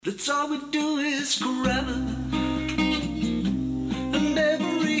That's all we do is Quarella, and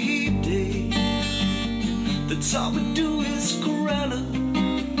every day. That's all we do is Quarella,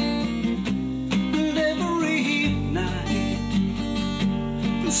 and every night.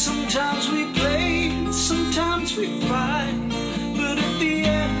 And sometimes we play, and sometimes we fight, but at the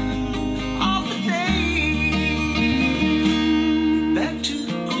end of the day, back to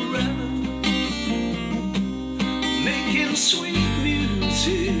Quarella, making sweet music,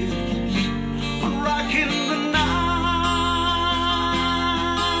 rocking the night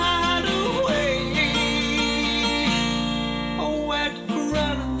away. Oh, at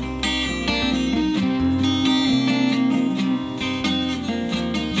Quarella,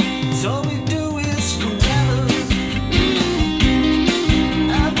 it's all